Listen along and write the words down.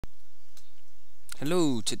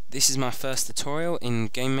Hello, this is my first tutorial in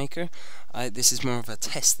GameMaker. This is more of a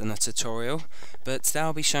test than a tutorial, but today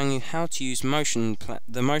I'll be showing you how to use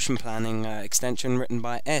the motion planning extension written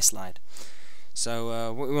by Airslide.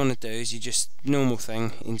 So what we want to do is you just, normal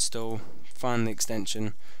thing, install, find the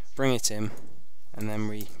extension, bring it in, and then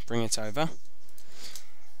we bring it over.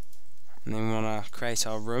 And then we want to create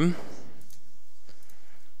our room,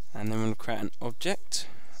 and then we'll create an object,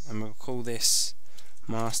 and we'll call this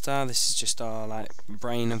master. This is just our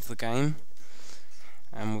brain of the game,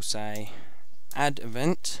 and we'll say add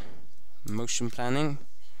event, motion planning,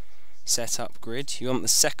 set up grid. You want the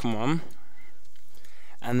second one,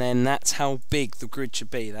 and then that's how big the grid should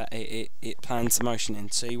be that it plans the motion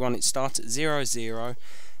in. So you want it to start at 0, 0,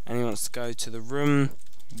 and you want to go to the room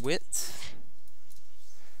width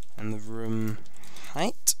and the room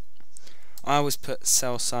height. I always put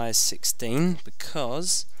cell size 16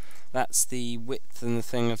 because that's the width and the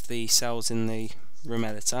thing of the cells in the room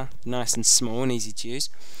editor, nice and small and easy to use.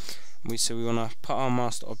 So we want to put our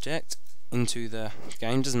master object into the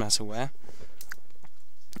game, doesn't matter where,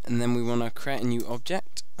 and then we want to create a new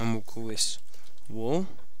object, and we'll call this wall.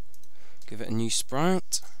 Give it a new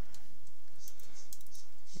sprite,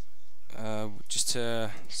 so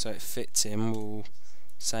it fits in. We'll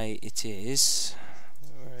say it is,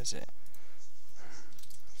 where is it?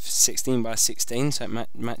 16 by 16, so it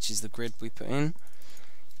matches the grid we put in.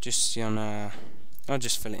 Just I'll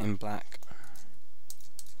just fill it in black.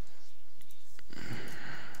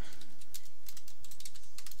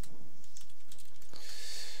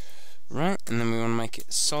 Right, and then we want to make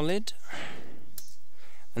it solid.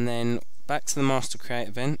 And then back to the master create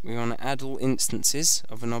event, we want to add all instances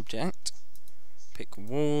of an object. Pick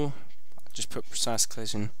wall, just put precise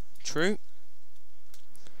collision true.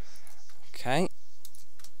 Okay.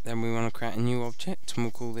 Then we want to create a new object, and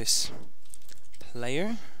we'll call this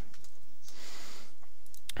player,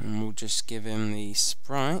 and we'll just give him the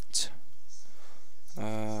sprite. Where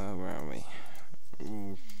are we?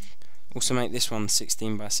 We'll also make this one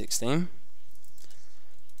 16 by 16,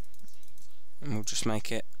 and we'll just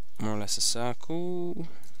make it more or less a circle.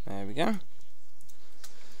 There we go.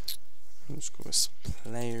 Let's call this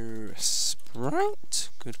player sprite.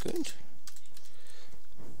 Good.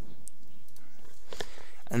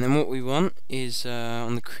 And then what we want is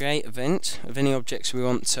on the create event of any objects we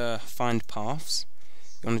want to find paths,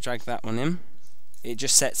 you want to drag that one in. It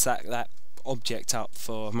just sets that object up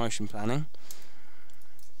for motion planning.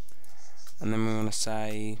 And then we want to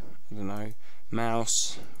say, I don't know,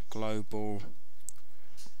 mouse global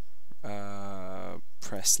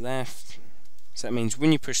press left. So that means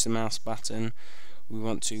when you push the mouse button, we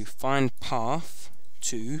want to find path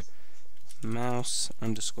to mouse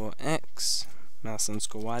underscore x, mouse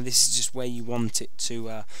underscore y. This is just where you want it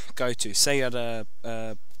to go to. Say you had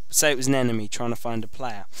say it was an enemy trying to find a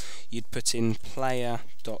player, you'd put in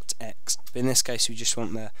player.x. But in this case, we just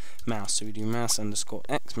want the mouse, so we do mouse underscore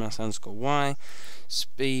x, mouse underscore y.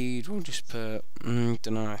 Speed, we'll just put don't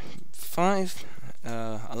know, 5.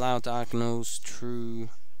 Allow diagonals true.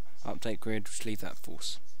 Update grid, just leave that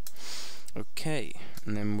false. Okay,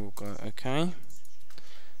 and then we'll go okay.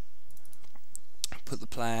 Put the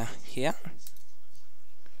player here.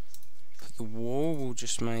 The wall, we'll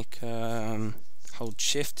just make hold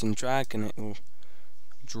shift and drag, and it will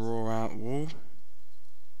draw out wall.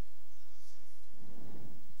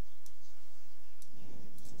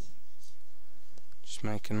 Just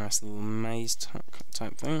make a nice little maze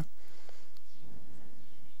type thing.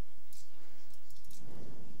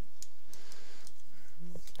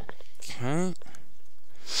 Okay,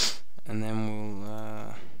 and then we'll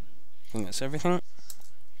I think that's everything.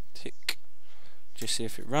 Tick. Just see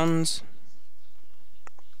if it runs.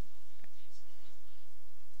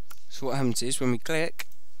 So what happens is when we click,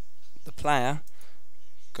 the player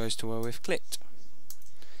goes to where we've clicked.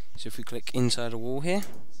 So if we click inside a wall here,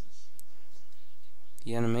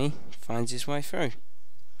 the enemy finds his way through.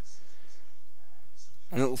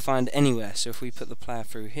 And it will find anywhere. So if we put the player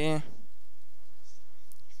through here,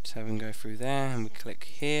 just have him go through there, and we click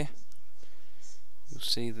here, you'll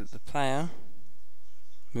see that the player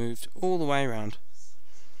moved all the way around.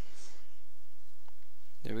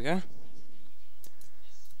 There we go.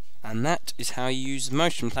 And that is how you use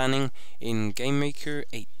motion planning in GameMaker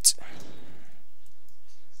 8.